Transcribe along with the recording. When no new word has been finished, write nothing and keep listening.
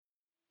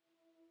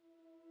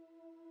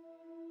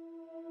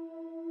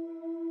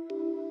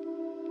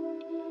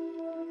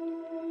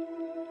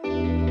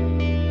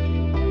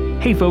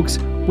Hey folks,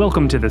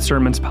 welcome to the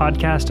Sermons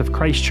podcast of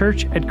Christ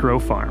Church at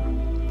Grove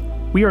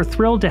Farm. We are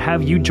thrilled to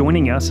have you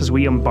joining us as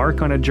we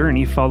embark on a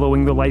journey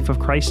following the life of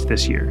Christ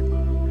this year.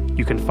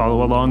 You can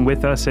follow along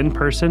with us in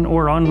person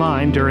or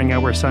online during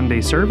our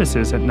Sunday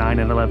services at 9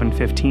 and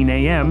 11:15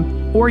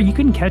 a.m., or you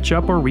can catch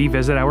up or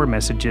revisit our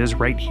messages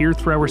right here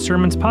through our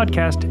Sermons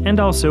podcast and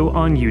also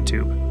on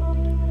YouTube.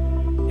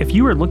 If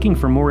you are looking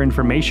for more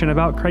information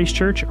about Christ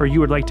Church or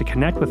you would like to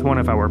connect with one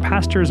of our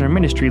pastors or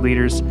ministry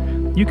leaders,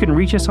 you can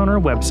reach us on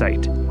our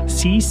website,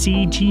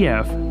 ccgf.org.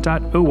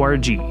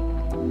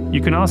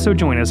 You can also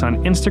join us on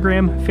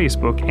Instagram,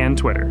 Facebook, and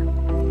Twitter.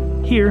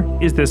 Here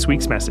is this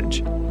week's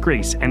message.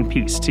 Grace and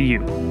peace to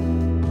you.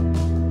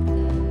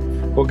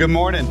 Well, good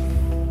morning.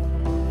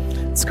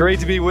 It's great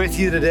to be with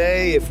you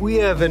today. If we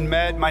haven't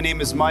met, my name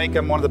is Mike.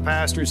 I'm one of the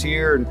pastors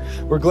here, and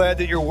we're glad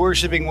that you're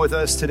worshiping with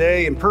us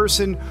today in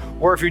person,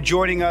 or if you're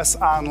joining us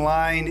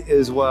online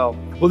as well.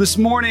 Well, this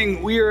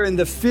morning, we are in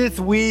the 5th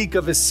week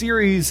of a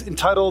series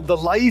entitled The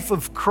Life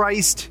of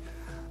Christ,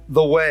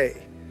 the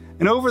Way.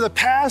 And over the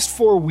past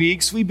 4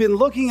 weeks, we've been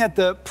looking at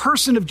the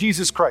person of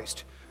Jesus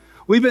Christ.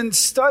 We've been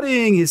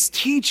studying his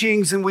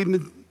teachings, and we've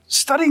been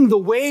studying the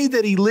way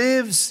that he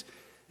lives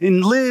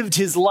and lived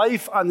his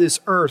life on this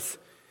earth.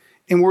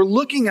 And we're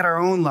looking at our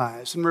own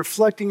lives and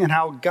reflecting on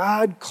how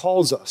God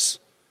calls us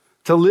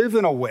to live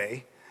in a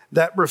way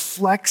that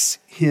reflects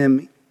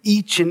him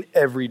each and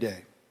every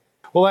day.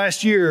 Well,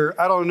 last year,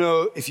 I don't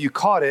know if you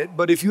caught it,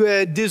 but if you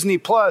had Disney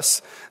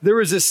Plus, there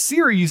was a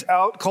series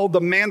out called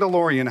The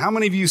Mandalorian. How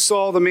many of you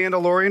saw The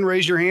Mandalorian?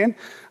 Raise your hand.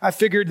 I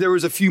figured there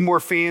was a few more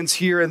fans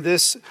here in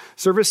this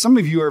service. Some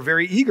of you are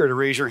very eager to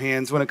raise your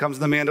hands when it comes to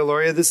The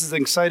Mandalorian. This is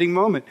an exciting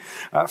moment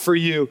for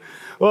you.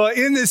 Well,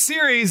 in this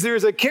series,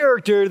 there's a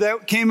character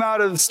that came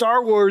out of the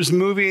Star Wars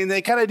movie, and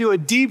they kind of do a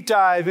deep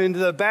dive into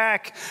the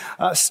back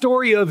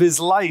story of his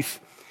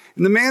life.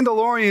 And the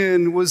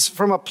Mandalorian was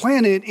from a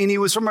planet, and he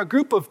was from a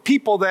group of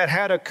people that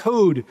had a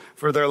code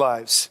for their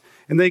lives.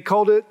 And they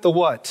called it the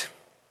what?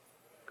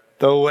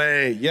 The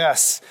way,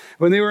 yes.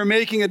 When they were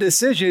making a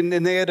decision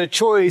and they had a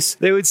choice,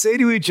 they would say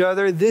to each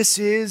other, this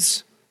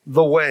is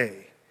the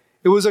way.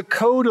 It was a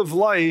code of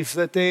life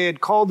that they had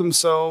called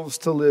themselves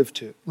to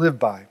live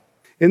by.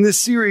 In this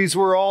series,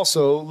 we're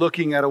also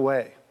looking at a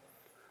way.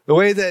 The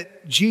way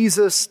that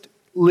Jesus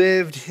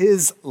lived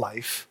his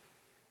life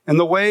and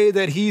the way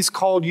that he's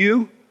called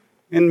you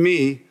and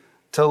me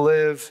to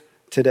live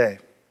today.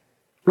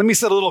 Let me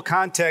set a little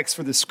context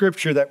for the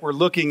scripture that we're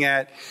looking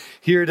at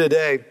here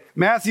today.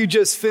 Matthew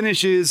just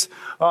finishes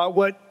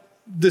what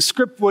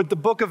the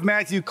book of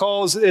Matthew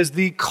calls as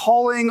the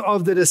calling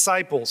of the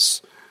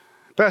disciples.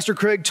 Pastor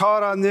Craig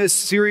taught on this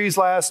series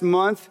last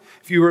month.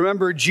 If you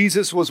remember,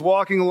 Jesus was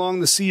walking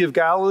along the Sea of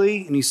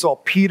Galilee and he saw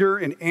Peter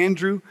and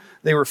Andrew.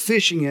 They were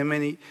fishing him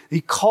and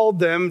he called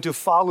them to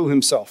follow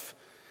himself.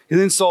 He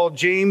then saw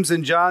James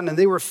and John, and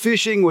they were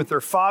fishing with their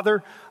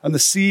father on the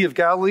Sea of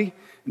Galilee.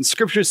 And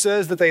scripture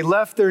says that they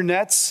left their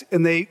nets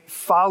and they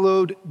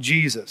followed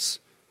Jesus.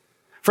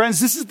 Friends,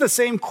 this is the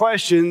same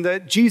question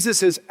that Jesus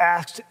has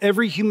asked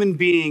every human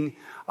being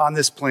on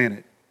this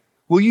planet.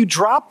 Will you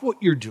drop what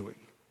you're doing?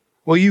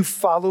 Will you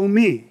follow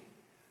me?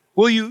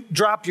 Will you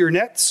drop your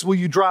nets? Will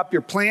you drop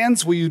your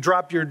plans? Will you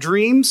drop your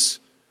dreams?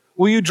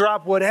 Will you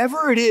drop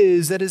whatever it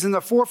is that is in the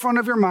forefront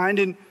of your mind?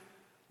 And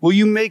will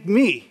you make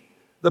me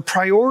the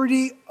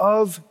priority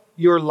of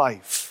your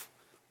life?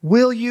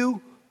 Will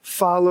you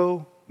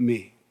follow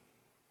me?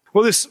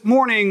 Well, this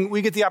morning,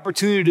 we get the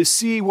opportunity to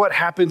see what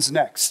happens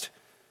next.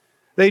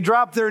 They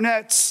drop their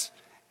nets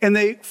and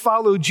they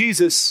follow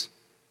Jesus,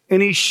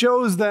 and he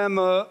shows them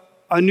a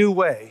new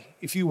way,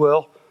 if you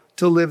will,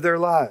 to live their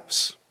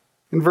lives.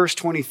 In verse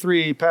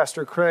 23,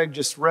 Pastor Craig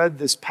just read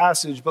this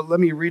passage, but let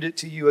me read it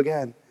to you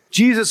again.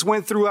 Jesus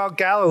went throughout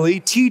Galilee,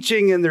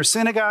 teaching in their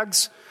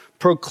synagogues,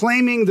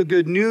 proclaiming the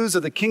good news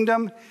of the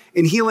kingdom,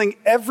 and healing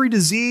every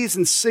disease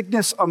and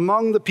sickness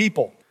among the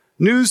people.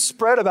 News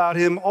spread about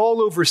him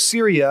all over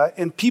Syria,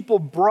 and people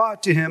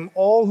brought to him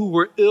all who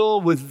were ill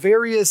with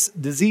various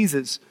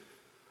diseases,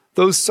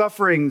 those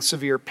suffering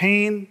severe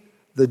pain,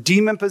 the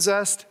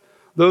demon-possessed,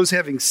 those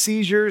having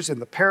seizures,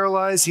 and the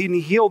paralyzed.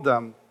 He healed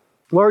them.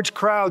 Large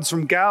crowds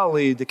from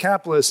Galilee,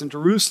 Decapolis, and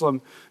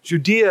Jerusalem,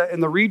 Judea,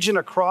 and the region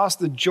across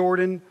the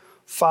Jordan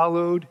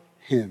followed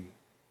him.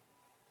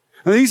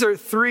 Now, these are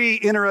 3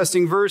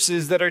 interesting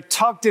verses that are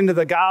tucked into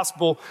the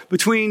gospel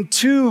between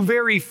 2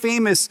 very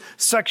famous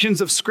sections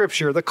of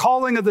scripture, the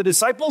calling of the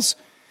disciples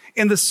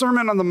and the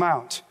Sermon on the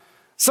Mount.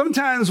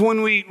 Sometimes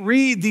when we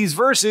read these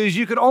verses,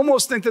 you could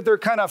almost think that they're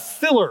kind of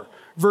filler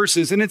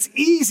verses, and it's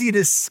easy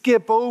to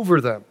skip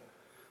over them.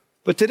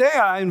 But today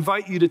I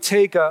invite you to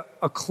take a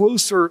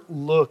closer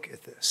look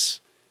at this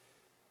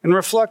and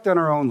reflect on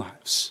our own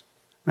lives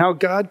and how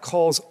God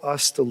calls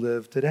us to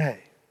live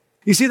today.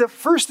 You see, the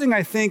first thing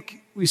I think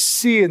we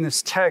see in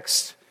this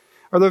text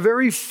are the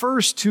very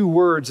first 2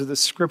 words of the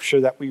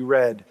scripture that we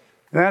read.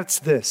 And that's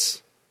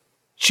this: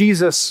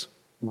 Jesus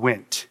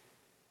went.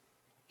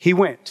 He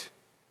went.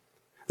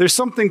 There's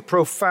something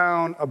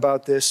profound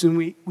about this, and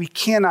we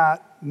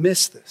cannot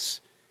miss this.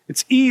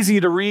 It's easy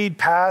to read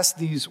past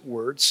these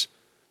words,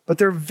 but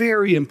they're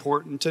very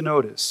important to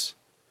notice.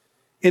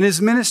 In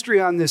his ministry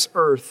on this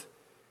earth,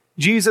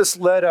 Jesus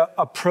led a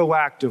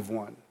proactive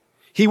one.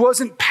 He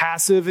wasn't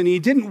passive and he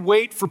didn't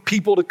wait for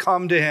people to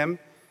come to him.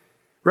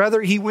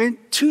 Rather, he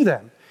went to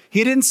them.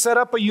 He didn't set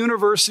up a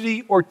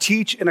university or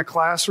teach in a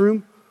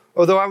classroom.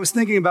 Although I was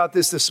thinking about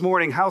this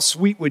morning, how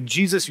sweet would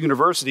Jesus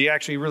University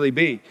actually really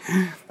be?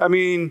 I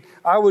mean,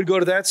 I would go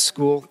to that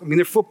school. I mean,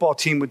 their football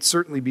team would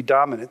certainly be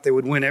dominant. They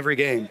would win every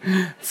game,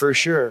 for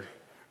sure,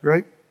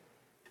 right?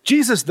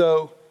 Jesus,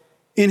 though,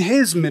 in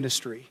his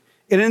ministry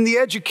and in the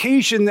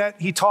education that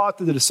he taught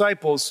to the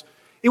disciples,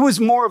 it was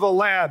more of a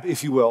lab,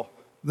 if you will,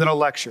 than a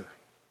lecture.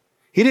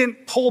 He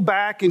didn't pull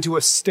back into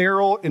a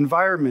sterile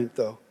environment,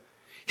 though.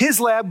 His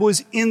lab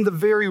was in the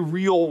very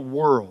real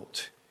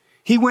world.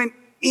 He went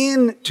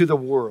into the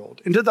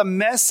world, into the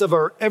mess of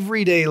our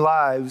everyday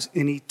lives,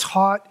 and he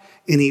taught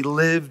and he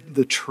lived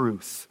the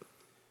truth.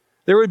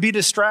 There would be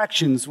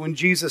distractions when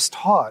Jesus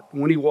taught,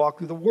 when he walked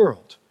through the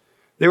world.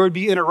 There would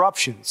be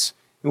interruptions.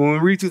 And when we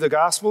read through the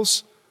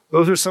Gospels,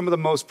 those are some of the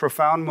most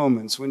profound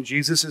moments when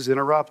Jesus is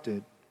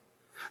interrupted.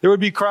 There would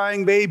be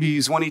crying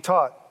babies when he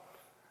taught.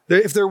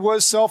 If there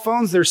was cell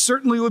phones, there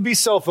certainly would be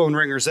cell phone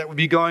ringers that would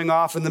be going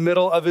off in the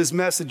middle of his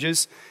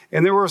messages.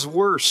 And there was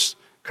worse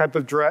type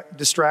of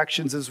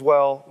distractions as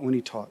well when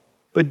he taught.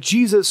 But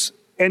Jesus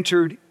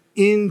entered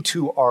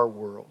into our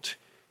world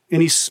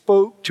and he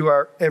spoke to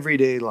our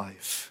everyday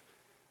life.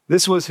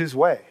 This was his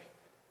way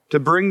to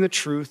bring the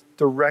truth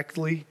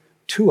directly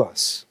to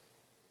us.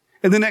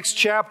 In the next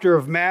chapter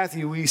of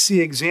Matthew, we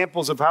see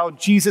examples of how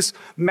Jesus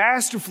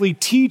masterfully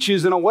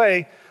teaches in a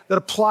way that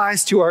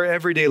applies to our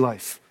everyday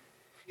life.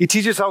 He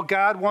teaches how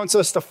God wants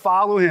us to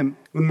follow him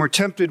when we're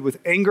tempted with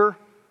anger,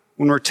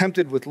 when we're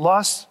tempted with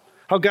lust,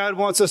 how God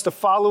wants us to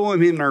follow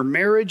him in our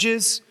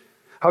marriages,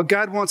 how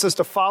God wants us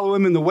to follow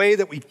him in the way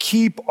that we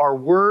keep our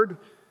word,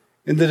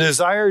 in the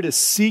desire to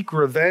seek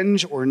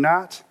revenge or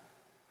not.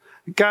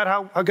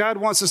 How God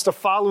wants us to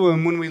follow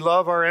him when we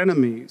love our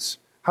enemies,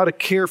 how to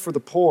care for the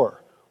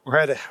poor, or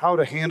how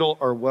to handle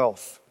our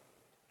wealth.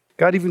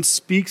 God even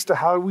speaks to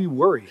how we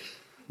worry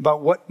about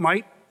what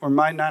might or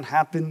might not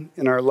happen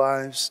in our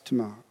lives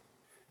tomorrow.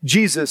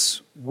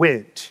 Jesus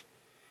went.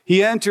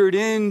 He entered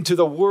into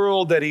the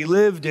world that he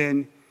lived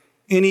in,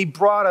 and he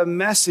brought a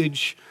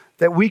message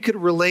that we could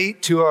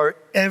relate to our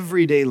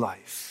everyday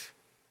life.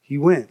 He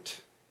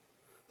went.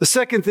 The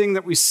second thing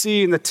that we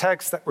see in the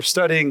text that we're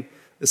studying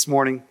this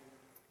morning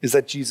is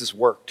that Jesus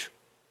worked.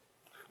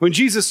 When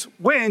Jesus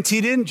went,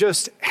 he didn't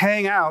just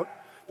hang out,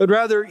 but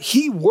rather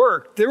he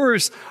worked. There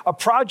was a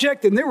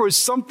project and there was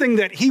something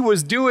that he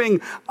was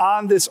doing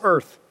on this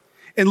earth.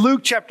 In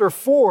Luke chapter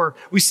 4,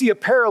 we see a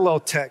parallel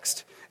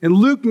text. And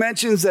Luke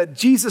mentions that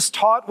Jesus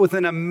taught with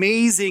an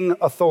amazing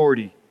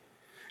authority.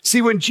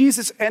 See, when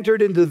Jesus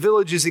entered into the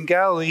villages in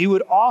Galilee, he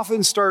would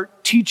often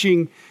start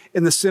teaching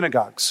in the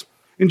synagogues.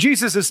 In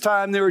Jesus'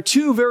 time, there were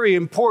two very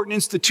important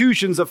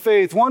institutions of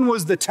faith. One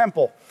was the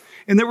temple.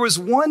 And there was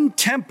one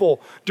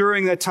temple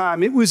during that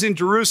time. It was in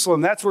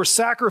Jerusalem. That's where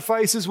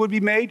sacrifices would be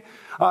made.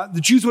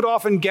 The Jews would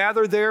often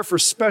gather there for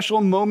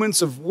special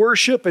moments of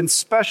worship and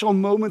special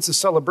moments of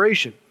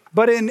celebration.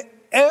 But in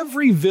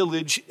every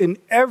village, in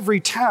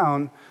every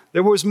town,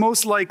 there was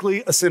most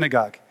likely a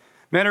synagogue.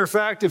 Matter of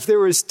fact, if there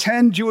was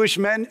 10 Jewish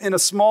men in a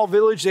small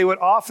village, they would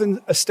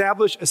often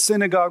establish a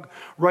synagogue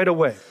right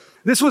away.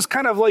 This was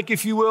kind of like,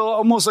 if you will,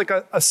 almost like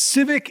a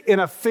civic and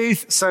a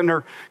faith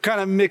center kind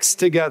of mixed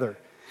together.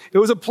 It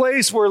was a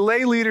place where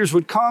lay leaders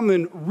would come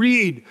and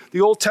read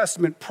the Old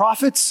Testament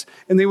prophets,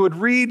 and they would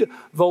read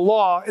the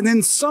law, and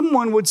then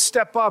someone would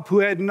step up who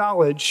had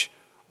knowledge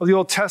of the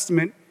Old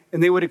Testament,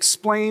 and they would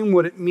explain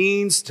what it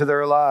means to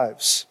their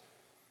lives.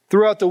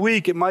 Throughout the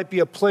week, it might be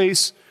a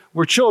place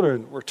where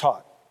children were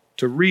taught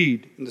to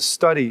read and to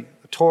study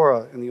the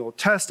Torah and the Old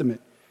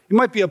Testament. It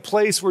might be a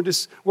place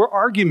where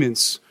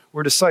arguments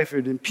were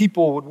deciphered and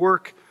people would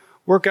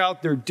work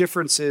out their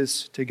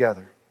differences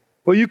together.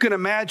 Well, you can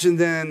imagine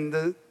then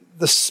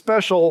the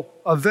special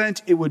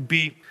event it would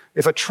be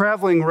if a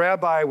traveling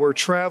rabbi were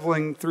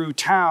traveling through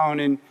town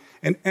and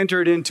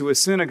entered into a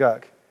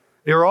synagogue.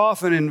 They were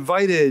often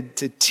invited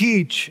to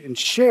teach and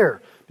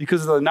share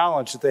because of the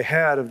knowledge that they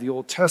had of the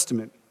Old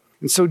Testament.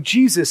 And so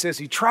Jesus, as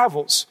he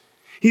travels,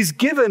 he's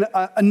given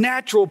a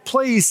natural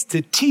place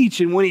to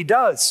teach, and when he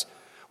does,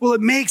 well, it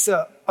makes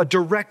a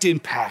direct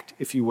impact,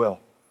 if you will.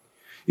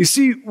 You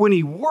see, when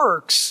he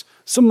works,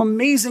 some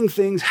amazing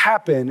things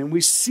happen, and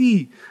we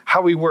see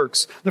how he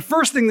works. The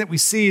first thing that we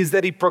see is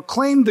that he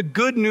proclaimed the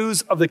good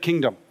news of the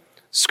kingdom.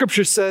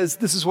 Scripture says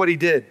this is what he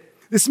did.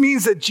 This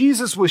means that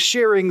Jesus was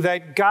sharing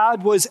that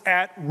God was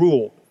at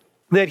rule,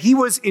 that he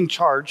was in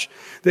charge,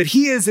 that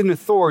he is in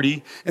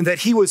authority, and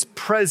that he was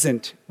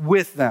present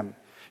with them.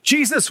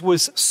 Jesus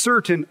was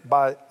certain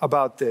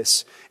about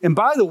this. And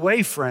by the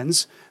way,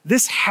 friends,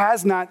 this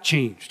has not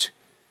changed.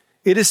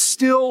 It is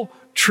still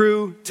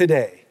true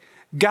today.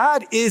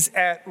 God is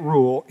at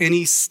rule, and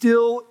he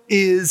still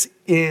is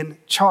in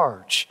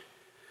charge.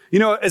 You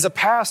know, as a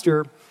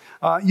pastor,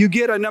 you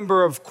get a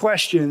number of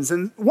questions.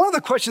 And one of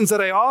the questions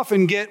that I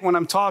often get when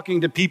I'm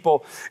talking to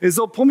people is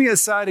they'll pull me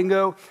aside and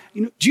go,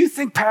 do you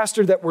think,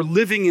 Pastor, that we're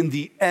living in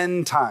the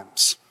end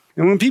times?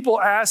 And when people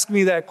ask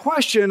me that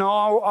question,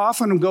 I'll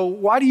often go,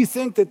 why do you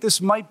think that this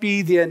might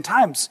be the end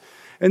times?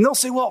 And they'll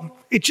say, well,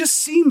 it just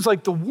seems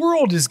like the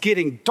world is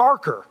getting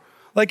darker.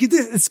 Like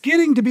it's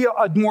getting to be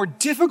a more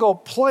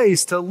difficult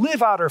place to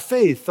live out our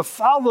faith, to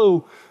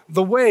follow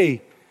the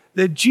way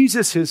that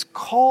Jesus has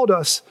called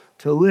us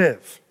to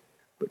live.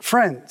 But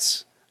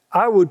friends,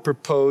 I would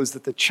propose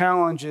that the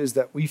challenges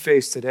that we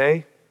face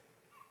today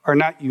are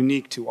not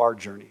unique to our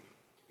journey.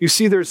 You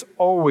see, there's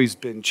always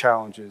been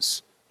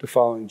challenges to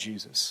following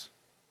Jesus.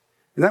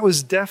 And that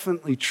was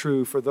definitely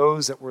true for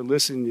those that were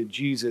listening to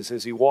Jesus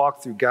as he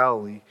walked through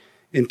Galilee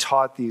and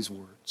taught these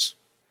words.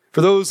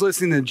 For those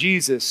listening to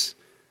Jesus,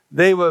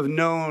 they would have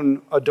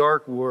known a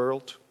dark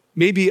world,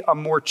 maybe a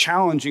more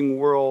challenging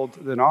world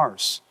than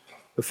ours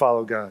to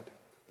follow God.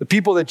 The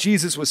people that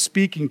Jesus was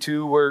speaking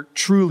to were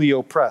truly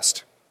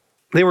oppressed.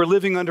 They were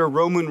living under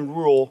Roman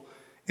rule,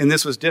 and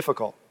this was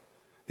difficult.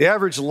 The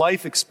average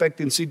life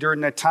expectancy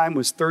during that time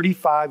was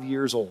 35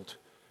 years old.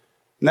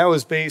 And that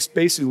was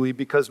basically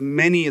because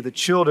many of the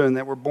children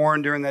that were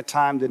born during that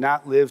time did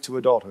not live to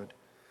adulthood.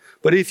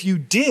 But if you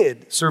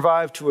did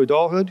survive to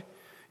adulthood,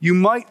 you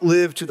might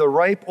live to the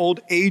ripe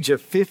old age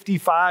of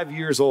 55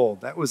 years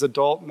old. That was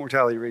adult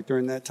mortality rate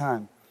during that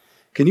time.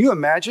 Can you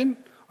imagine?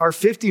 Our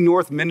 50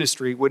 North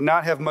ministry would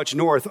not have much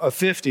north of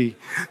 50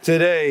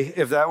 today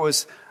if that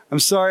was, I'm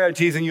sorry I'm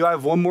teasing you, I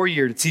have one more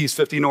year to tease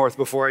 50 North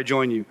before I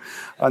join you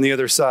on the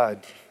other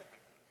side.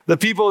 The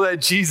people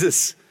that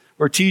Jesus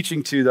were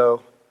teaching to,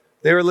 though,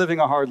 they were living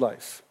a hard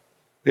life.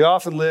 They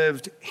often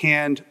lived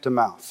hand to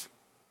mouth.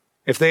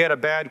 If they had a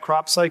bad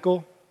crop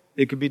cycle,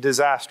 it could be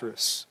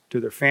disastrous to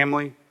their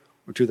family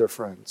or to their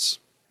friends.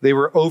 They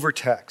were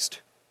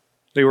overtaxed,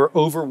 they were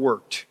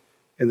overworked,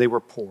 and they were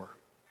poor.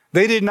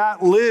 They did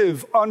not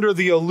live under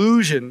the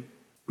illusion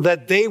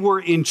that they were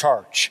in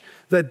charge,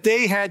 that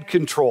they had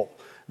control.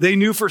 They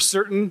knew for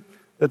certain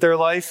that their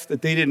life,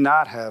 that they did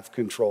not have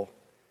control.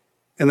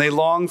 And they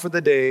longed for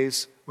the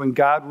days when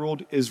God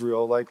ruled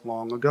Israel like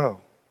long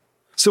ago.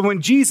 So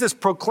when Jesus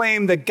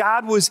proclaimed that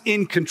God was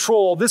in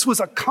control, this was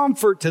a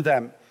comfort to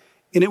them.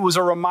 And it was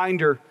a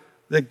reminder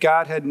that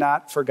God had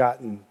not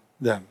forgotten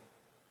them.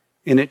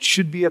 And it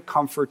should be a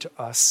comfort to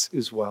us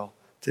as well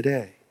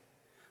today.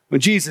 When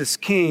Jesus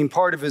came,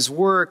 part of his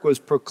work was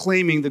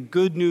proclaiming the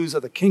good news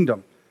of the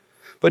kingdom.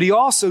 But he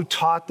also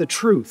taught the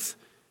truth.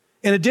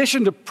 In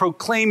addition to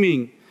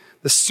proclaiming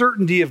the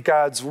certainty of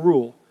God's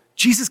rule,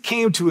 Jesus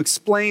came to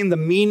explain the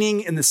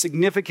meaning and the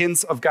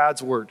significance of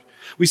God's word.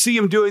 We see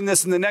him doing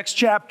this in the next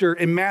chapter,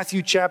 in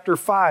Matthew chapter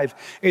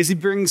 5, as he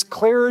brings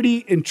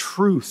clarity and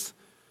truth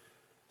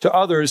to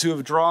others who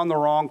have drawn the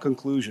wrong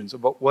conclusions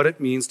about what it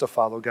means to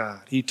follow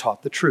God. He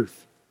taught the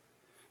truth.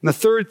 And the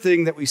third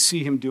thing that we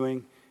see him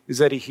doing is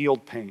that he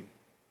healed pain.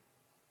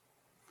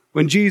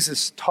 When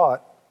Jesus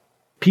taught,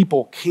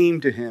 people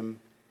came to him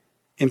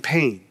in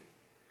pain.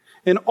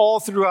 And all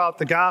throughout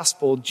the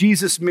gospel,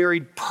 Jesus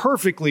married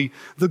perfectly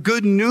the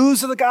good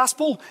news of the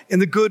gospel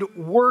and the good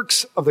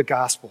works of the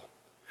gospel.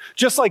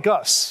 Just like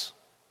us,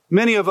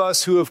 many of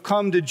us who have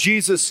come to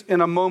Jesus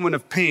in a moment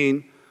of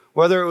pain,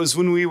 whether it was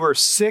when we were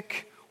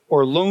sick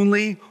or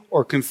lonely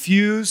or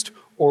confused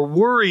or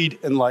worried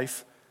in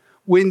life,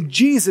 when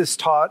Jesus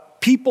taught,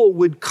 people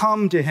would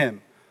come to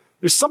him.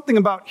 There's something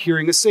about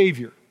hearing a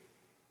Savior.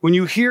 When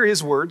you hear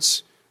his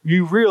words,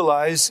 you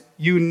realize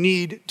you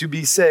need to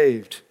be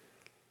saved.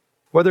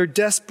 Whether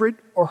desperate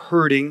or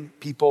hurting,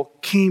 people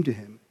came to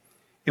him.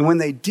 And when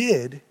they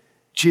did,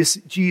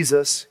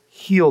 Jesus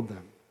healed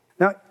them.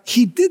 Now,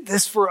 he did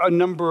this for a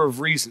number of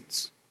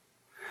reasons.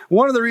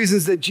 One of the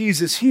reasons that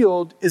Jesus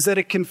healed is that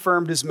it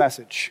confirmed his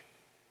message.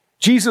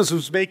 Jesus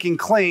was making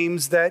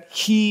claims that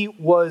he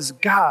was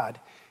God.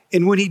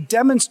 And when he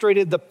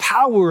demonstrated the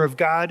power of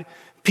God,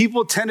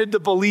 people tended to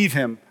believe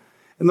him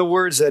in the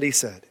words that he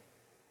said.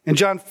 In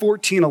John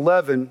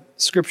 14:11,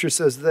 scripture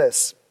says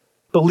this,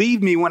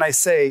 "Believe me when I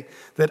say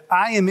that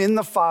I am in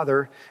the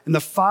Father and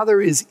the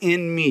Father is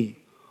in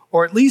me,"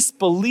 or at least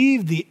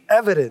believe the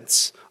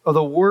evidence of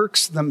the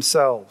works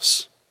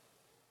themselves.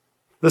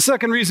 The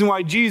second reason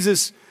why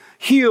Jesus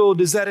healed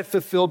is that it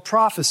fulfilled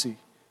prophecy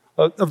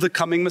of the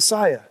coming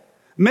Messiah.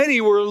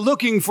 Many were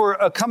looking for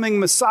a coming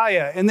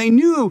Messiah, and they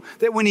knew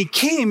that when he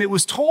came, it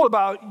was told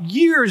about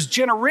years,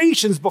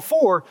 generations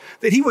before,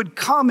 that he would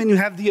come and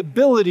have the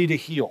ability to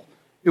heal.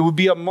 It would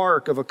be a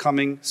mark of a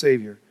coming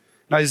Savior.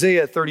 In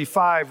Isaiah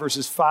 35,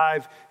 verses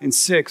 5 and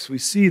 6, we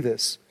see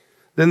this.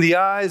 "Then the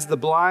eyes of the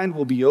blind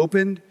will be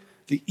opened,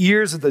 the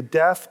ears of the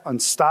deaf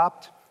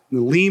unstopped, and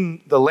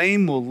the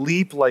lame will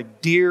leap like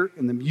deer,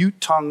 and the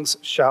mute tongues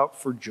shout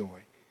for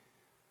joy."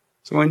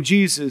 So when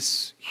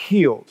Jesus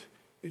healed,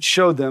 it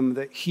showed them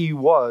that he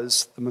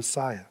was the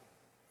Messiah.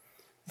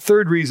 The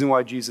third reason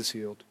why Jesus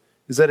healed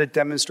is that it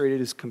demonstrated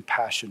his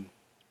compassion,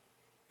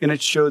 and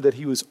it showed that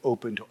he was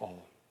open to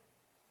all.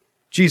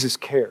 Jesus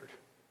cared.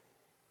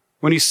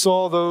 When he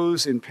saw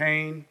those in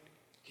pain,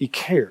 he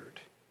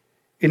cared.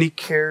 and he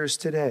cares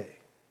today.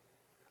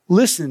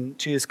 Listen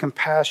to his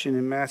compassion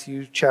in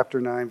Matthew chapter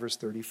 9, verse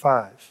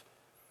 35,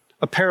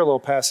 a parallel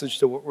passage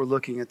to what we're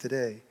looking at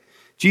today.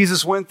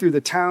 Jesus went through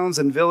the towns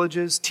and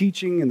villages,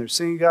 teaching in their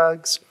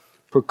synagogues,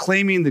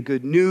 proclaiming the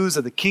good news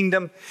of the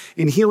kingdom,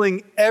 and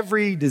healing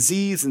every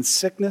disease and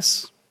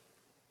sickness.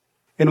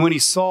 And when he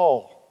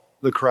saw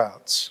the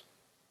crowds,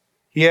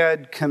 he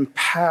had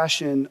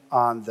compassion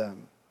on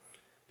them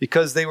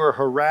because they were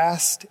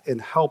harassed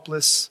and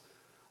helpless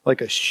like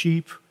a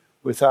sheep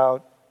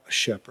without a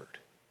shepherd.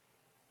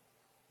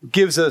 It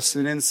gives us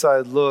an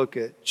inside look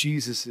at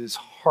Jesus'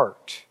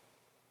 heart.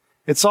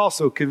 It's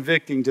also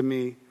convicting to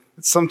me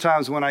that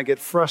sometimes when I get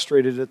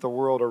frustrated at the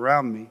world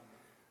around me,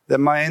 that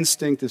my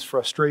instinct is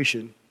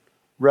frustration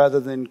rather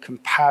than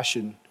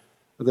compassion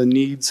for the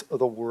needs of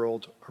the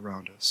world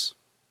around us.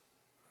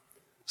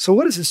 So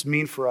what does this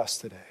mean for us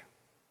today?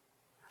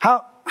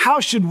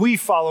 How should we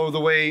follow the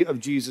way of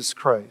Jesus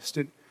Christ?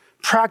 And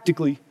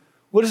practically,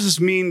 what does this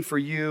mean for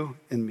you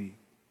and me?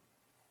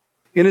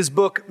 In his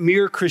book,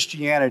 Mere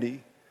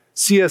Christianity,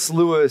 C.S.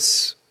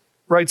 Lewis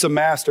writes a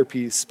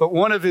masterpiece, but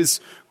one of his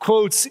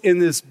quotes in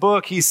this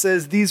book, he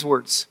says these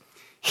words: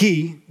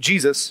 "He,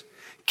 Jesus,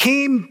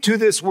 came to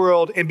this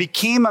world and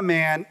became a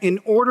man in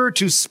order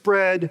to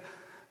spread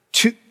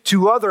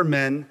to other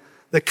men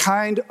the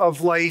kind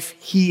of life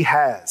he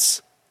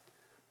has,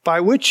 by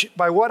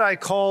what I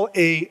call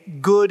a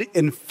good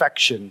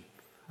infection."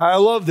 I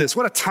love this.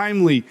 What a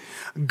timely,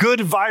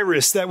 good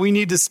virus that we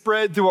need to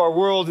spread through our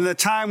world in a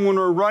time when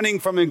we're running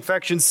from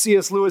infection.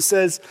 C.S. Lewis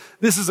says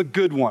this is a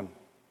good one.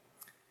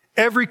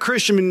 Every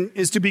Christian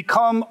is to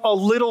become a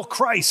little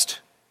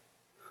Christ.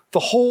 The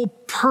whole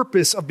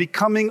purpose of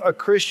becoming a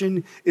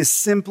Christian is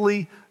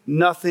simply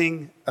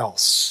nothing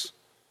else.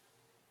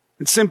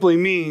 It simply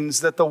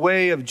means that the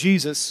way of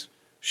Jesus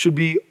should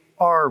be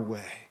our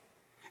way,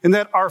 and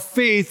that our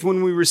faith,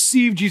 when we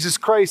receive Jesus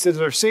Christ as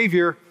our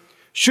Savior,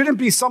 shouldn't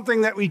be something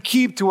that we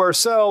keep to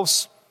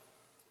ourselves,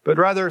 but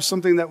rather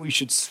something that we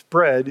should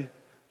spread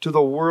to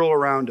the world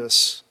around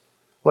us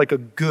like a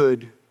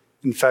good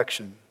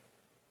infection.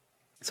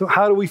 So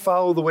how do we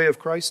follow the way of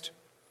Christ?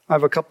 I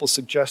have a couple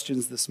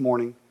suggestions this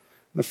morning.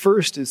 The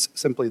first is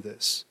simply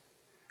this.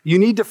 You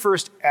need to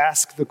first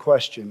ask the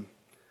question,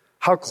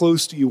 how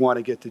close do you want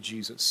to get to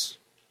Jesus?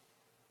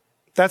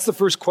 That's the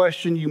first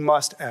question you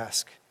must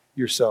ask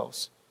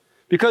yourselves.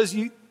 Because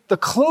the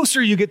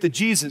closer you get to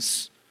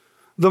Jesus,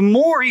 the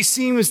more he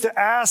seems to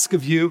ask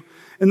of you,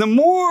 and the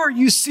more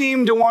you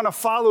seem to want to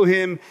follow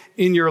him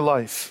in your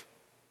life.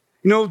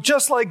 You know,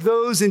 just like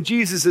those in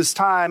Jesus'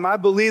 time, I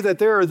believe that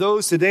there are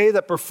those today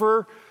that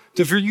prefer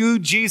to view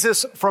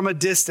Jesus from a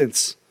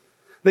distance.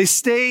 They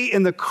stay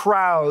in the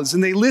crowds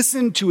and they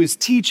listen to his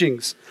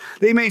teachings.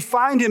 They may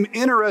find him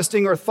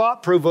interesting or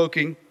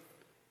thought-provoking,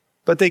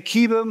 but they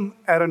keep him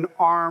at an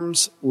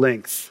arm's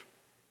length.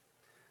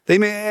 They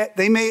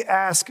may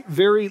ask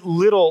very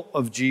little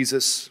of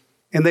Jesus,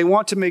 and they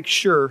want to make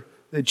sure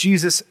that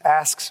Jesus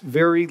asks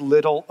very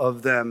little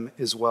of them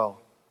as well.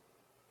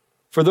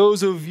 For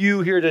those of you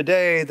here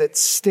today that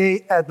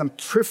stay at the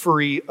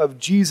periphery of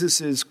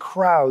Jesus'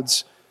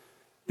 crowds,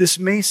 this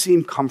may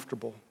seem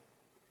comfortable,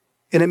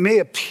 and it may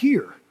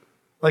appear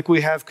like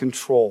we have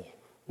control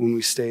when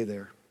we stay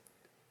there.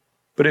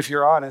 But if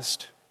you're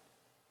honest,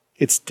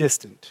 it's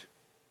distant.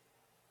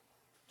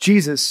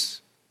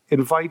 Jesus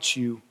invites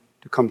you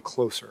to come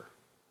closer.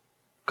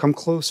 Come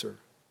closer.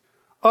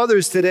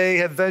 Others today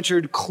have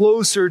ventured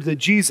closer to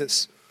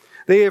Jesus.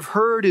 They have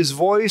heard his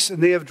voice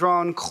and they have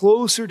drawn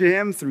closer to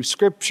him through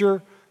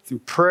scripture, through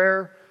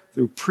prayer,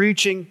 through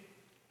preaching.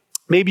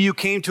 Maybe you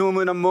came to him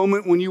in a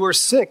moment when you were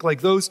sick,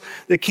 like those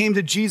that came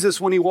to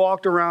Jesus when he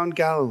walked around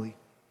Galilee.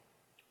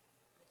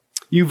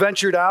 You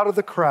ventured out of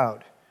the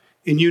crowd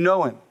and you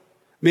know him.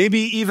 Maybe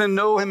even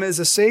know him as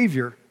a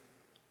Savior.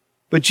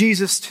 But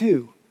Jesus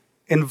too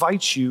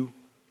invites you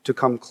to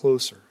come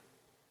closer.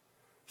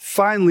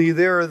 Finally,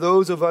 there are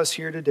those of us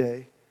here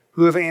today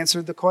who have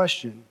answered the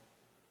question,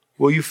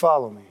 will you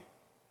follow me?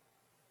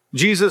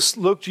 Jesus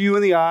looked you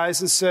in the eyes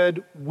and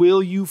said,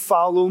 will you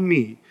follow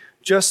me?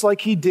 Just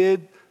like he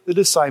did the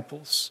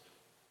disciples.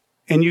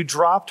 And you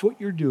dropped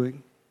what you're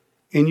doing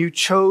and you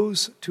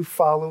chose to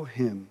follow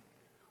him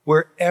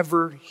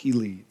wherever he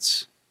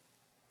leads.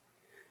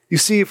 You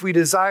see, if we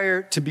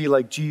desire to be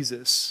like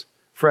Jesus,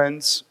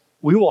 friends,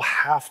 we will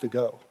have to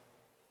go.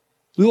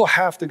 We will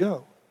have to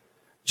go.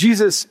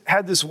 Jesus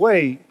had this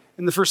way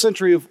in the first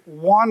century of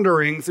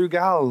wandering through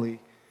Galilee,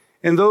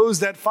 and those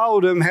that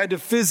followed him had to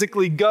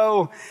physically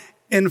go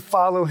and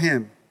follow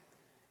him.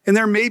 And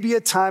there may be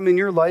a time in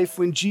your life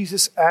when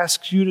Jesus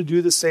asks you to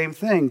do the same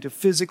thing, to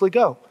physically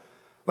go.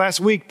 Last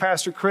week,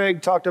 Pastor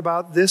Craig talked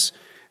about this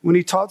when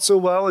he taught so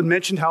well and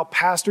mentioned how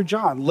Pastor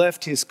John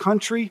left his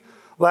country,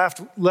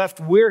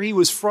 left where he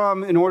was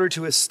from in order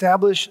to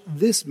establish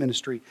this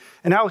ministry,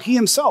 and how he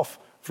himself,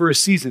 for a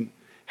season,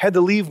 had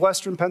to leave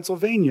Western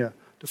Pennsylvania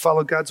to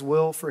follow God's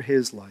will for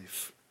his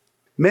life.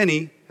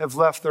 Many have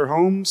left their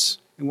homes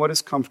and what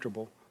is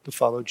comfortable to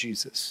follow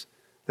Jesus.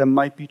 That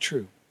might be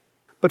true.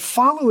 But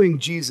following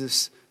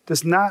Jesus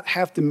does not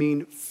have to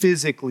mean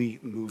physically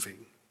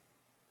moving.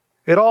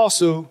 It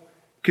also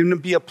can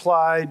be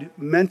applied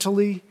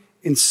mentally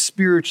and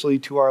spiritually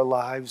to our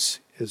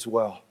lives as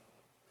well.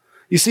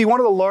 You see,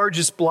 one of the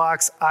largest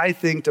blocks, I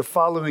think, to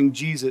following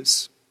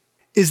Jesus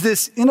is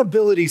this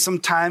inability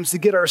sometimes to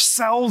get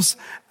ourselves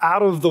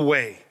out of the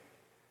way,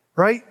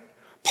 right?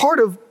 Part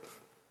of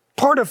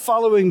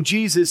following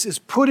Jesus is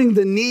putting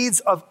the needs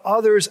of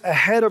others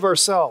ahead of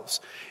ourselves.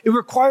 It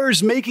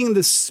requires making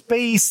the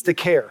space to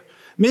care,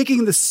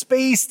 making the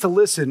space to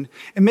listen,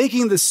 and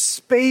making the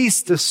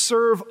space to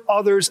serve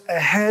others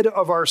ahead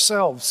of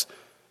ourselves.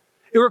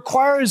 It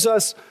requires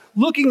us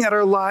looking at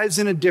our lives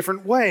in a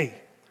different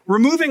way,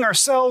 removing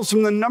ourselves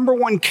from the number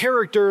one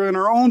character in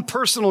our own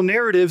personal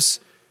narratives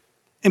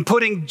and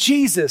putting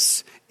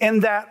Jesus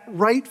in that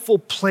rightful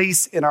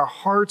place in our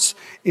hearts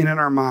and in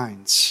our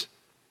minds.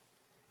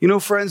 You know,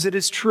 friends, it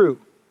is true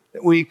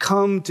that when we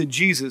come to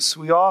Jesus,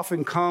 we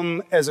often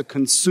come as a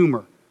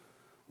consumer.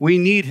 We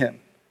need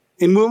him,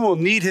 and we will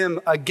need him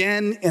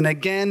again and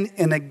again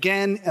and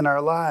again in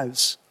our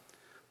lives.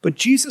 But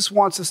Jesus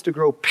wants us to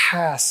grow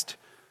past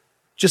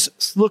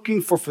just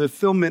looking for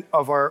fulfillment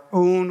of our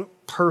own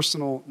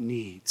personal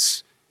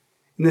needs.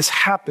 And this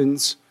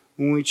happens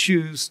when we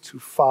choose to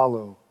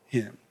follow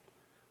him,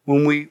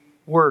 when we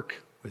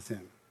work with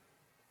him.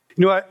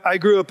 You know, I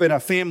grew up in a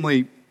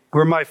family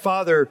where my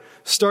father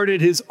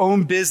started his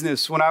own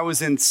business when I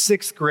was in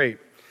 6th grade.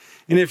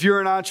 And if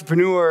you're an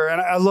entrepreneur,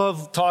 and I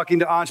love talking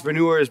to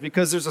entrepreneurs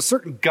because there's a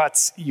certain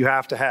guts you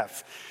have to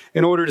have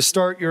in order to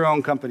start your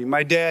own company.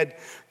 My dad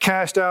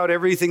cashed out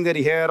everything that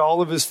he had,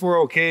 all of his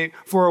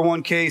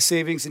 401k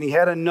savings, and he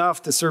had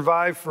enough to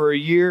survive for a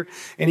year.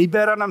 And he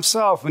bet on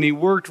himself, and he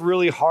worked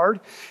really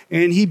hard,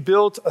 and he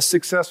built a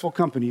successful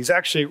company. He's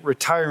actually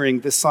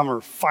retiring this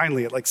summer,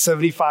 finally, at like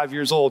 75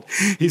 years old.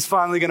 He's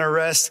finally going to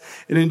rest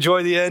and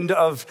enjoy the end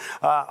of,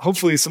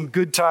 hopefully, some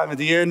good time at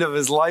the end of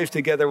his life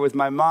together with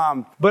my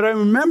mom. But I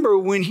remember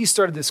when he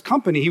started this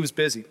company, he was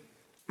busy.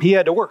 He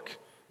had to work.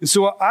 And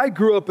so I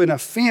grew up in a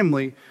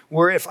family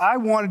where if I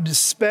wanted to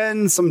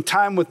spend some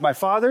time with my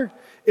father,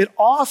 it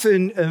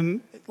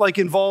often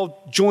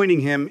involved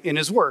joining him in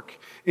his work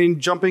and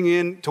jumping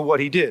into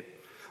what he did.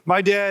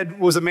 My dad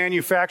was a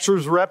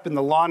manufacturer's rep in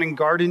the lawn and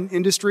garden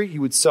industry. He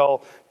would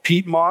sell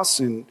peat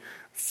moss and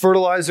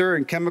fertilizer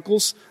and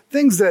chemicals,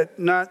 things that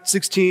not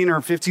 16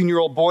 or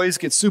 15-year-old boys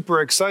get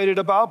super excited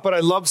about, but I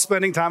loved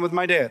spending time with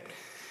my dad.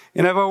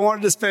 And if I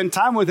wanted to spend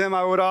time with him,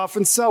 I would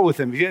often sell with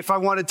him. If I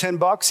wanted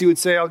 $10, he would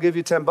say, I'll give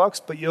you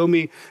 $10, but you owe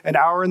me an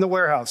hour in the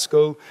warehouse.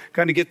 Go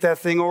kind of get that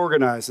thing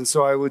organized. And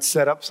so I would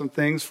set up some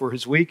things for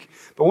his week.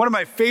 But one of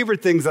my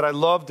favorite things that I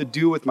loved to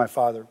do with my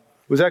father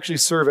was actually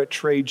serve at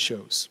trade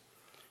shows.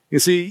 You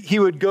see, he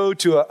would go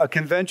to a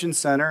convention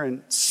center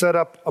and set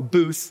up a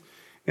booth,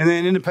 and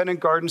then independent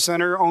garden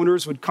center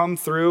owners would come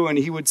through and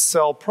he would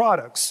sell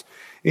products.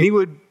 And he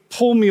would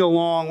pull me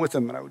along with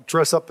him, and I would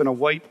dress up in a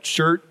white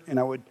shirt, and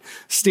I would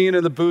stand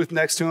in the booth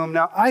next to him.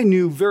 Now, I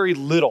knew very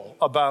little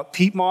about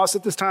peat moss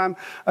at this time.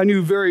 I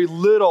knew very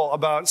little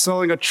about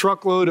selling a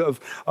truckload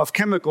of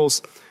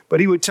chemicals, but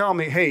he would tell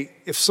me, hey,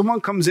 if someone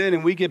comes in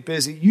and we get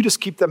busy, you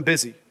just keep them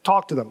busy.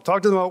 Talk to them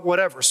about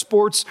whatever,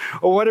 sports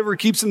or whatever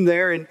keeps them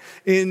there,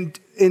 and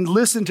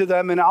listen to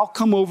them, and I'll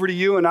come over to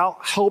you, and I'll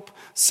help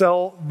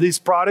sell these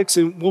products,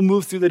 and we'll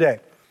move through the day.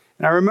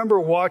 And I remember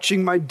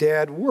watching my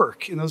dad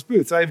work in those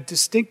booths. I have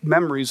distinct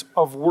memories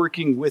of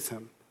working with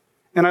him.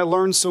 And I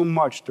learned so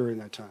much during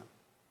that time.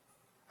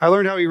 I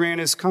learned how he ran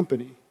his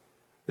company,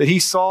 that he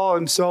saw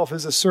himself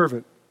as a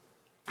servant.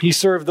 He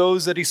served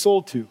those that he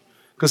sold to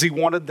because he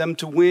wanted them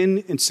to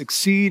win and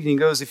succeed. And he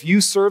goes, if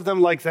you serve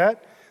them like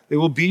that, they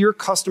will be your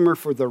customer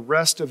for the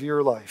rest of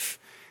your life.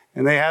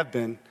 And they have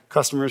been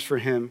customers for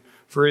him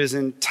for his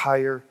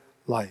entire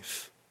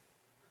life.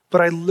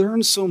 But I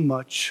learned so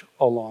much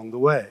along the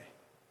way.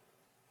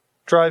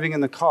 Driving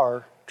in the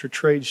car to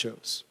trade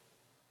shows,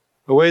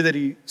 the way that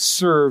he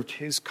served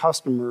his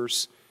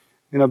customers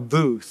in a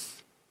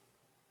booth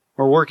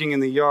or working in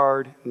the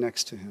yard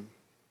next to him.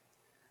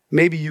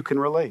 Maybe you can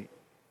relate.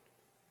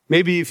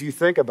 Maybe if you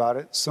think about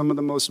it, some of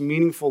the most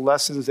meaningful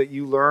lessons that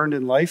you learned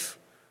in life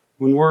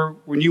when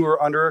you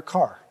were under a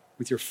car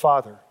with your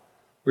father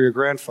or your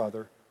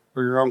grandfather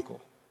or your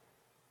uncle,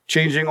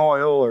 changing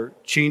oil or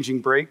changing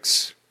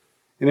brakes.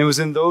 And it was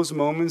in those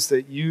moments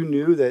that you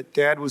knew that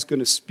Dad was going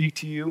to speak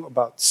to you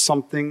about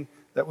something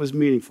that was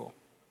meaningful.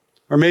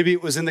 Or maybe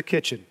it was in the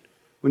kitchen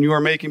when you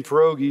were making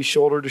pierogies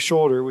shoulder to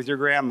shoulder with your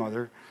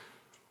grandmother.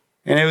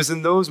 And it was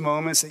in those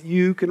moments that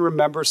you can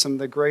remember some of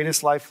the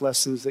greatest life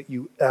lessons that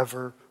you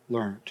ever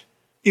learned.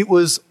 It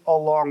was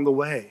along the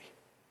way,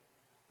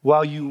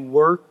 while you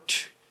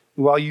worked,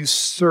 while you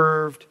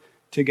served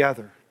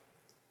together.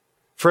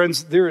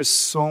 Friends, there is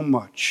so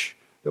much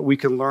that we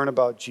can learn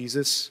about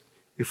Jesus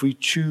if we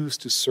choose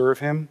to serve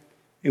him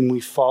and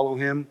we follow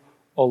him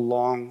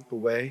along the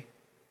way.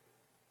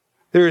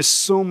 There is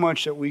so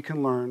much that we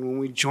can learn when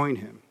we join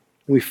him,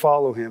 and we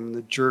follow him in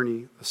the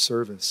journey of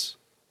service.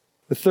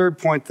 The third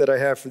point that I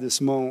have for this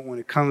moment when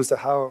it comes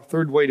to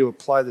third way to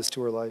apply this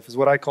to our life is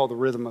what I call the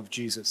rhythm of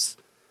Jesus.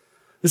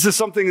 This is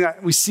something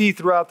that we see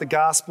throughout the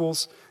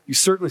Gospels. You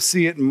certainly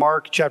see it in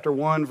Mark chapter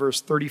 1,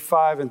 verse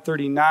 35 and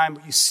 39,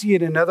 but you see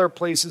it in other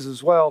places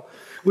as well,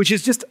 which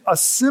is just a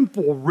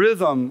simple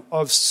rhythm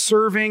of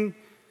serving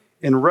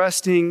and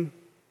resting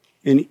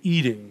and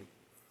eating.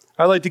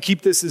 I like to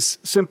keep this as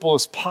simple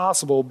as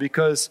possible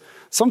because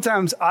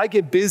sometimes I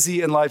get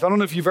busy in life. I don't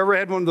know if you've ever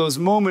had one of those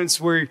moments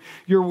where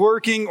you're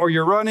working or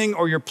you're running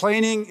or you're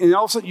planning and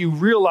all of a sudden you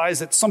realize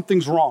that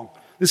something's wrong.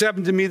 This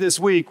happened to me this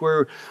week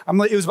where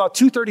it was about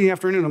 2:30 in the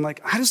afternoon. I'm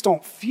like, I just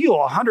don't feel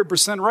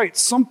 100% right.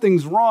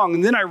 Something's wrong.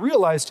 And then I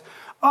realized,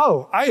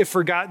 I have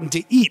forgotten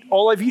to eat.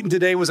 All I've eaten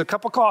today was a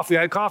cup of coffee.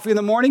 I had coffee in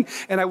the morning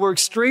and I worked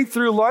straight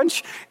through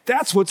lunch.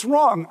 That's what's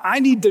wrong. I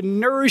need to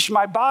nourish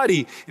my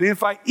body. And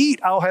if I eat,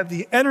 I'll have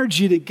the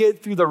energy to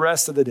get through the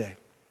rest of the day.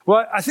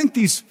 Well, I think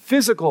these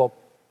physical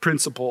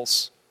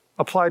principles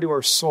apply to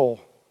our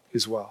soul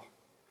as well.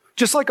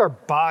 Just like our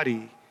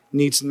body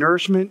needs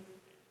nourishment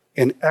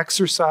and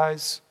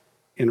exercise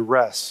and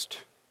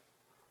rest,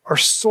 our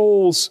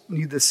souls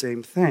need the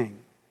same thing.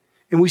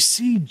 And we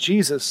see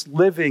Jesus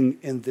living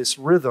in this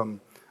rhythm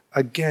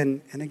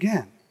again and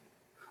again.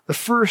 The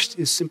first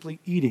is simply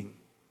eating,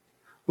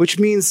 which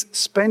means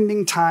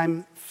spending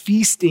time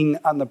feasting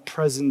on the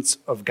presence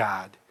of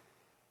God,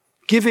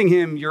 giving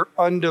him your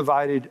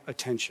undivided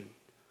attention.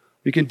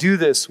 We can do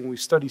this when we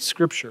study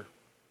Scripture,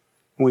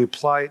 when we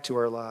apply it to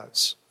our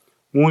lives,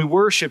 when we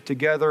worship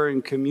together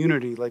in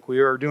community like we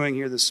are doing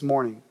here this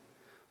morning,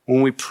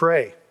 when we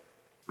pray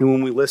and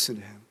when we listen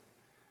to him,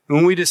 and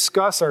when we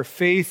discuss our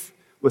faith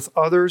with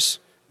others,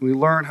 we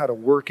learn how to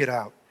work it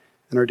out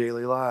in our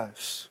daily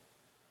lives.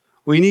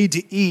 We need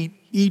to eat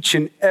each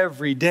and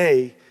every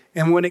day,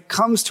 and when it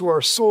comes to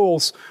our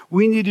souls,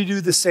 we need to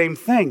do the same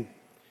thing.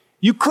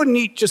 You couldn't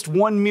eat just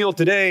one meal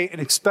today and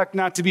expect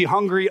not to be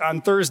hungry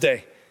on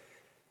Thursday.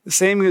 The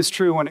same is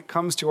true when it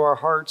comes to our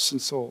hearts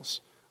and souls.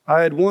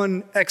 I had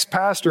one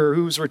ex-pastor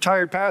who's a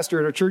retired pastor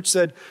at our church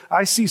said,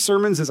 I see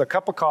sermons as a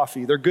cup of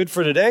coffee. They're good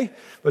for today,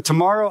 but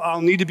tomorrow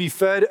I'll need to be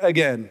fed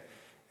again.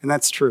 And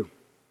that's true.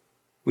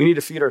 We need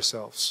to feed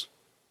ourselves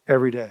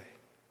every day.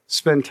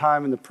 Spend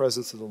time in the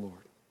presence of the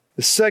Lord.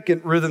 The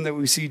second rhythm that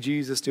we see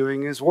Jesus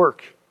doing is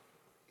work.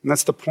 And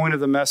that's the point of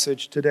the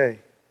message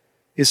today,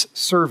 is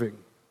serving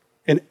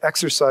and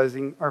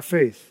exercising our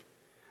faith.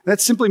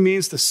 That simply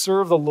means to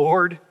serve the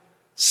Lord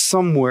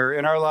somewhere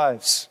in our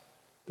lives.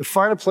 To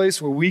find a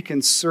place where we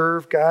can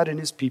serve God and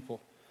his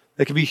people.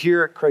 That could be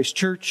here at Christ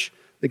Church.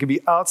 That could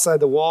be outside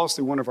the walls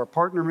through one of our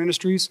partner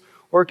ministries,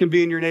 or it can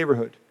be in your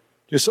neighborhood.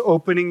 Just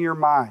opening your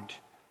mind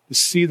to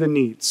see the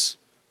needs,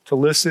 to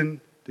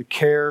listen, to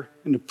care,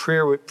 and to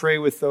pray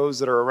with those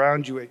that are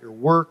around you at your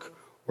work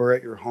or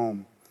at your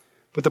home.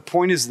 But the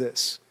point is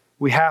this,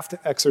 we have to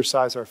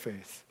exercise our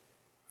faith.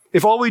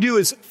 If all we do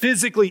is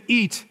physically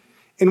eat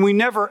and we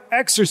never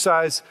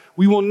exercise,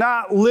 we will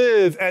not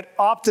live at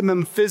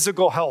optimum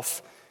physical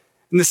health.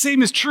 And the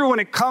same is true when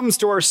it comes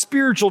to our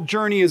spiritual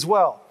journey as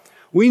well.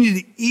 We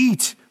need to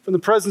eat from the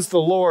presence of the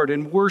Lord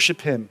and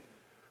worship him.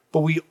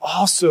 But we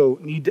also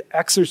need to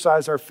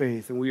exercise our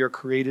faith, and we are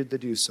created to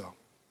do so.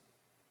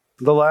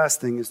 The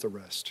last thing is the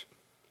rest.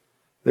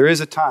 There is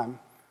a time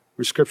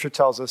where Scripture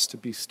tells us to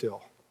be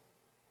still.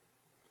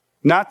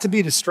 Not to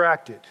be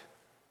distracted,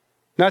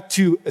 not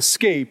to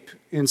escape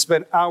and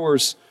spend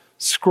hours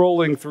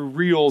scrolling through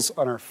reels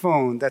on our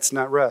phone. That's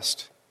not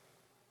rest.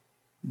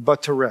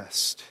 But to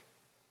rest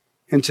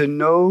and to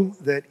know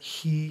that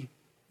he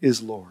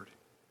is Lord.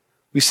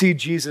 We see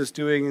Jesus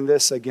doing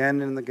this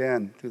again and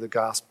again through the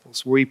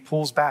Gospels, where he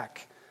pulls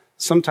back,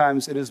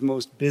 sometimes in his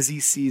most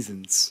busy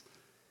seasons.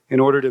 In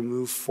order to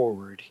move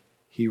forward,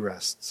 he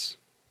rests.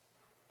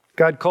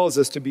 God calls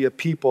us to be a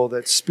people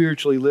that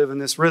spiritually live in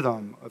this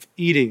rhythm of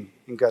eating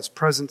in God's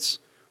presence,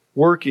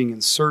 working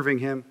and serving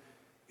him,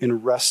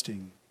 and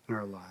resting in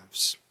our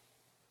lives.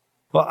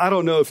 Well, I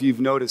don't know if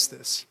you've noticed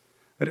this,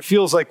 but it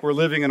feels like we're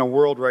living in a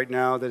world right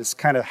now that is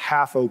kind of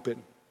half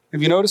open.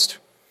 Have you noticed?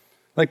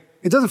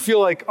 It doesn't feel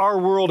like our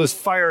world is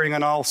firing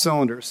on all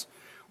cylinders.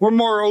 We're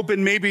more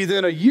open maybe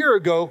than a year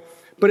ago,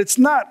 but it's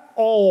not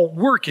all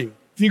working.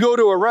 If you go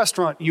to a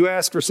restaurant, you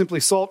ask for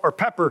simply salt or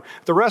pepper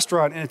at the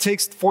restaurant, and it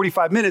takes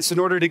 45 minutes in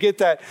order to get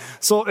that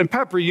salt and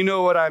pepper. You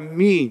know what I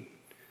mean.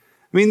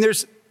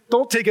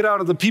 Don't take it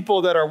out of the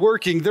people that are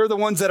working. They're the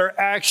ones that are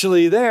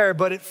actually there,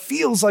 but it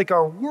feels like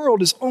our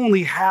world is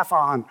only half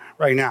on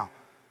right now.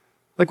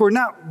 Like we're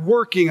not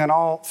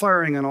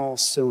firing on all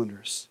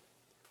cylinders.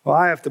 Well,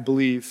 I have to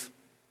believe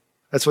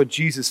that's what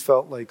Jesus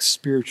felt like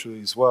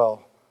spiritually as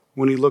well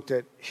when he looked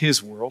at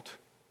his world,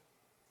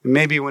 and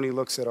maybe when he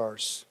looks at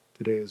ours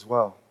today as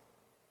well.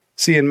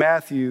 See, in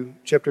Matthew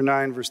chapter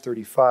 9, verse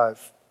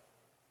 35,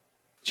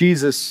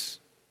 Jesus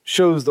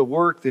shows the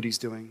work that he's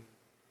doing.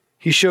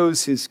 He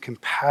shows his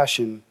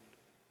compassion,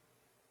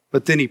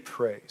 but then he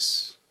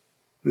prays.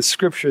 The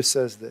scripture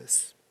says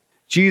this,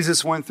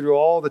 Jesus went through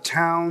all the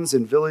towns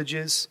and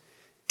villages,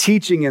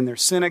 teaching in their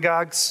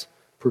synagogues,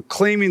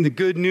 proclaiming the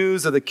good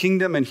news of the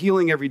kingdom and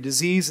healing every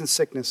disease and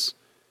sickness.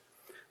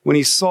 When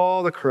he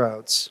saw the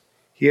crowds,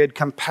 he had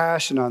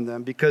compassion on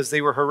them because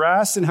they were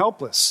harassed and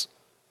helpless,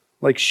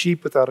 like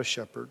sheep without a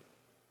shepherd.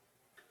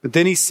 But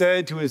then he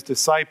said to his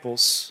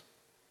disciples,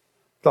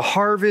 the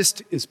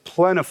harvest is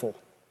plentiful,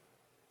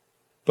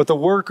 but the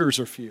workers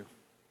are few.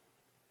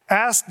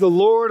 Ask the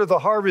Lord of the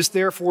harvest,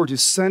 therefore, to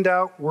send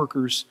out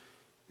workers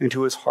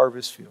into his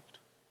harvest field.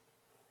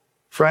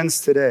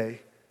 Friends,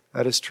 today,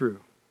 that is true.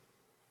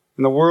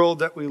 In the world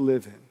that we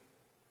live in,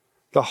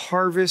 the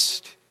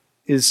harvest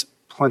is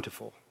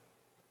plentiful,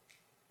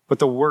 but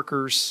the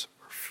workers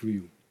are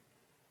few.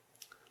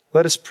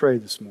 Let us pray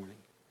this morning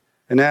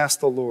and ask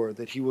the Lord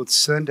that he would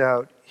send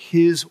out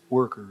his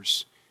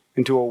workers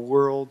into a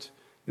world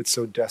that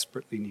so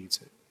desperately needs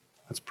it.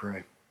 Let's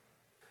pray.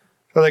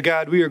 Father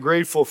God, we are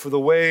grateful for the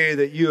way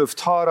that you have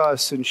taught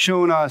us and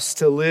shown us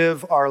to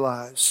live our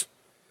lives.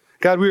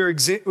 God, we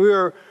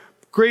are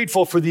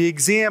grateful for the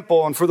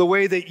example and for the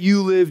way that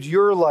you lived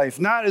your life,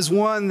 not as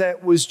one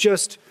that was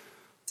just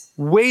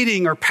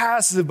waiting or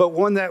passive, but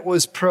one that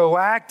was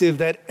proactive,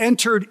 that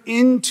entered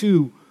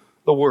into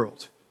the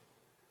world.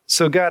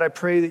 So God, I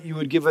pray that you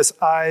would give us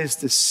eyes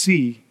to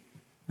see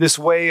this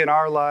way in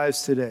our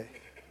lives today.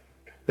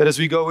 That as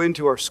we go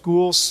into our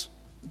schools,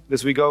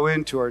 as we go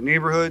into our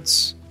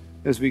neighborhoods,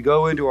 as we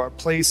go into our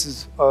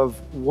places of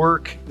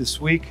work this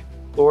week,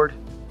 Lord,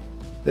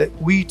 that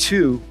we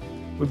too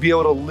would be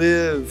able to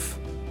live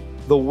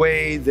the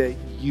way that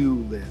you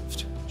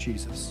lived,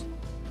 Jesus.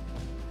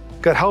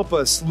 God, help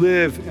us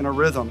live in a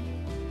rhythm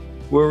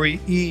where we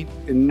eat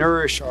and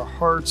nourish our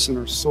hearts and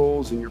our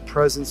souls in your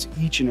presence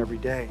each and every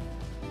day.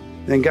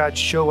 Then God,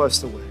 show us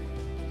the way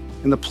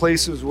in the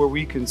places where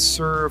we can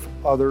serve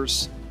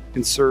others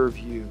and serve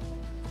you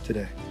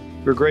today.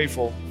 We're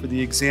grateful for the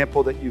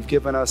example that you've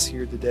given us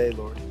here today,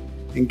 Lord.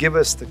 And give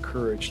us the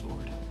courage,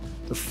 Lord,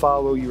 to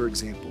follow your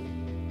example,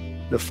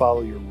 to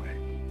follow your way.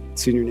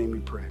 It's in your name we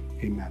pray.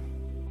 Amen.